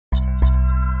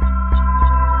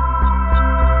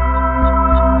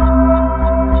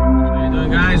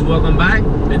guys, welcome back.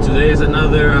 And today is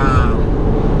another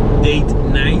date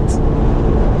night.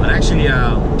 But actually,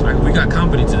 we got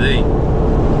company today.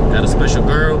 Got a special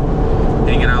girl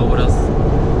hanging out with us.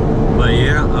 But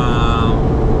yeah,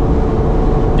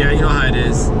 yeah, you know how it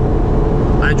is.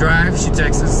 I drive, she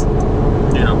texts us,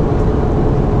 you know.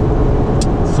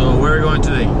 So where are we going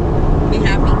today? Be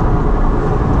happy.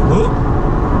 Who?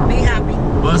 Be happy.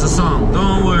 What's the song?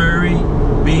 Don't worry,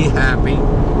 be happy,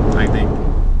 I think.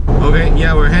 Okay,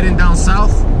 yeah, we're heading down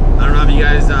south. I don't know if you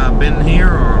guys been here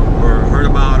or heard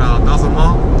about Dolphin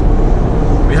Mall.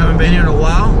 We haven't been here in a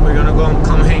while. We're gonna go and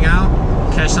come hang out,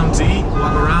 catch something to eat,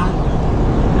 walk around,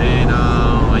 and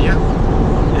yeah,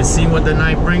 and see what the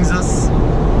night brings us.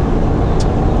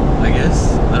 I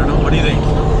guess. I don't know. What do you think?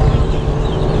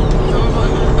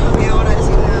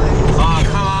 Oh,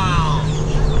 come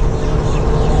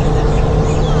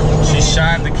on! She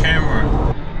shot the camera.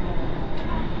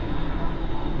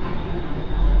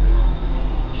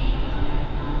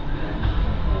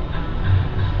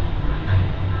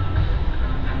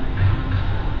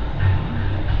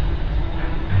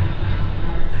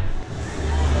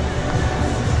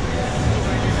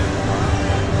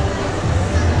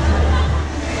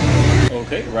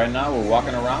 Okay, right now we're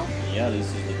walking around. Yeah, this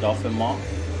is the Dolphin Mall.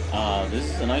 This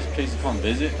is a nice place to come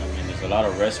visit. I mean, there's a lot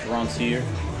of restaurants here,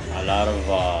 a lot of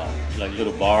like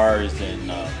little bars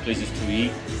and places to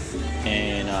eat,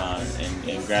 and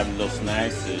grab little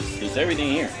snacks. There's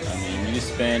everything here. I mean, you can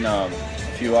spend a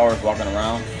few hours walking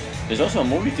around. There's also a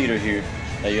movie theater here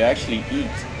that you actually eat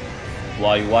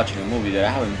while you're watching a movie. That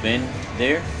I haven't been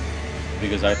there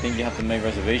because I think you have to make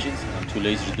reservations. I'm too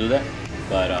lazy to do that,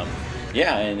 but.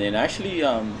 Yeah, and then actually,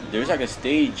 there's like a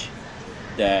stage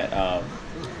that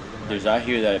there's out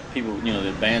here that people, you know,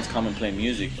 the bands come and play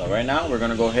music. But right now, we're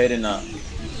gonna go ahead and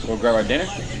go grab our dinner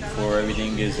before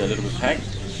everything is a little bit packed,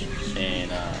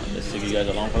 and let's take you guys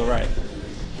along for the ride.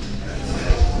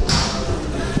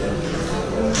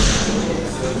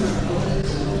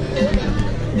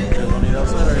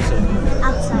 Outside or inside?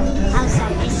 Outside.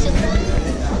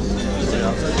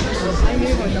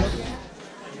 Outside.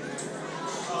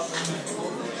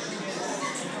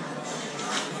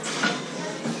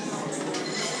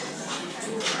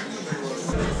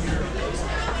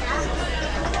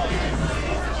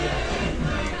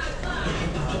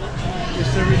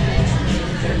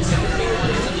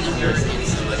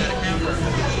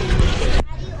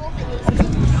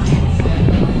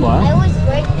 What? I always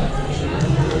break it.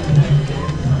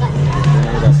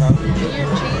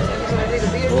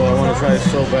 Oh, I want to try it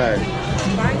so bad.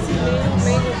 Spicy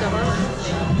mango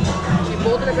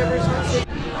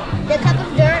The cup of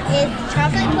dirt is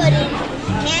chocolate pudding,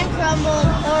 hand crumbled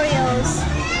Oreos,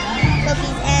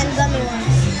 cookies, and gummy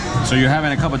worms. So you're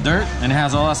having a cup of dirt and it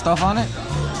has all that stuff on it?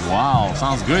 Wow,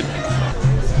 sounds good.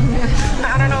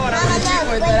 I don't know what I'm gonna cheat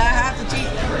with, but I have to cheat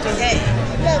today.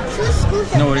 Look, 2 scoops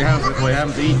of No, what do you have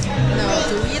to eat? No,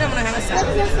 to eat I'm gonna have a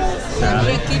salad. I'm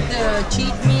Salad? gonna keep the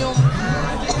cheat meal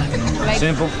like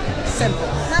Simple? Simple.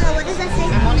 Mama, what does that say?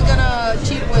 I'm only gonna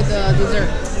cheat with dessert.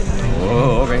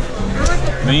 Oh, okay.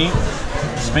 Me,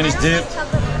 spinach dip,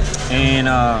 and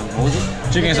what was it?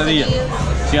 Chicken quesadilla.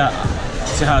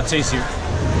 See how it tastes here.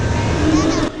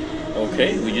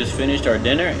 Okay, we just finished our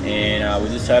dinner, and we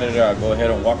decided to go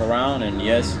ahead and walk around. And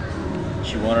yes,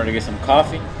 she wanted to get some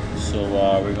coffee, so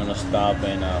we're gonna stop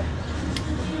and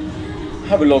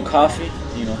have a little coffee,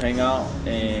 you know, hang out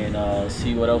and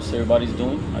see what else everybody's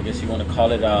doing. I guess you want to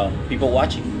call it people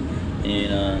watching,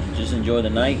 and just enjoy the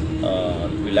night,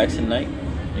 relaxing night,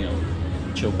 you know,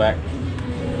 chill back.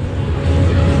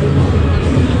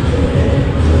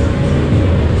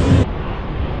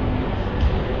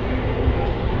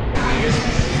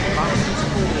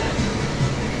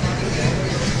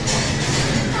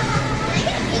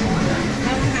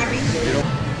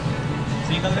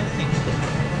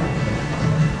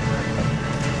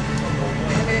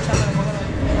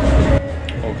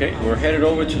 Okay, we're headed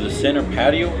over to the center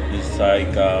patio. It's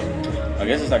like, I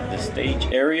guess it's like the stage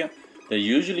area. That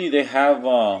usually they have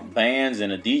bands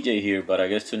and a DJ here, but I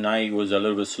guess tonight was a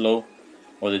little bit slow,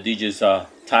 or the DJ's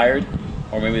tired,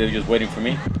 or maybe they're just waiting for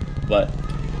me. But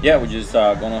yeah, we're just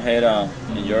going ahead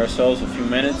enjoy ourselves a few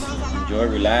minutes, enjoy,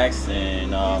 relax,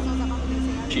 and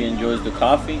she enjoys the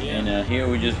coffee. And here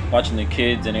we're just watching the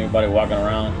kids and everybody walking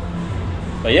around.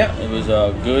 But yeah, it was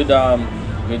a good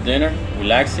dinner,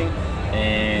 relaxing,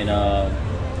 and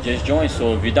just join.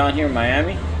 So if you're down here in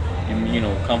Miami, and you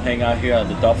know, come hang out here at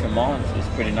the Dolphin Mall. It's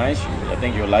pretty nice. I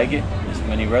think you'll like it. There's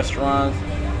many restaurants,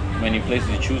 many places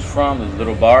to choose from. There's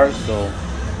little bars, so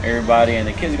everybody and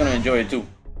the kids are gonna enjoy it too.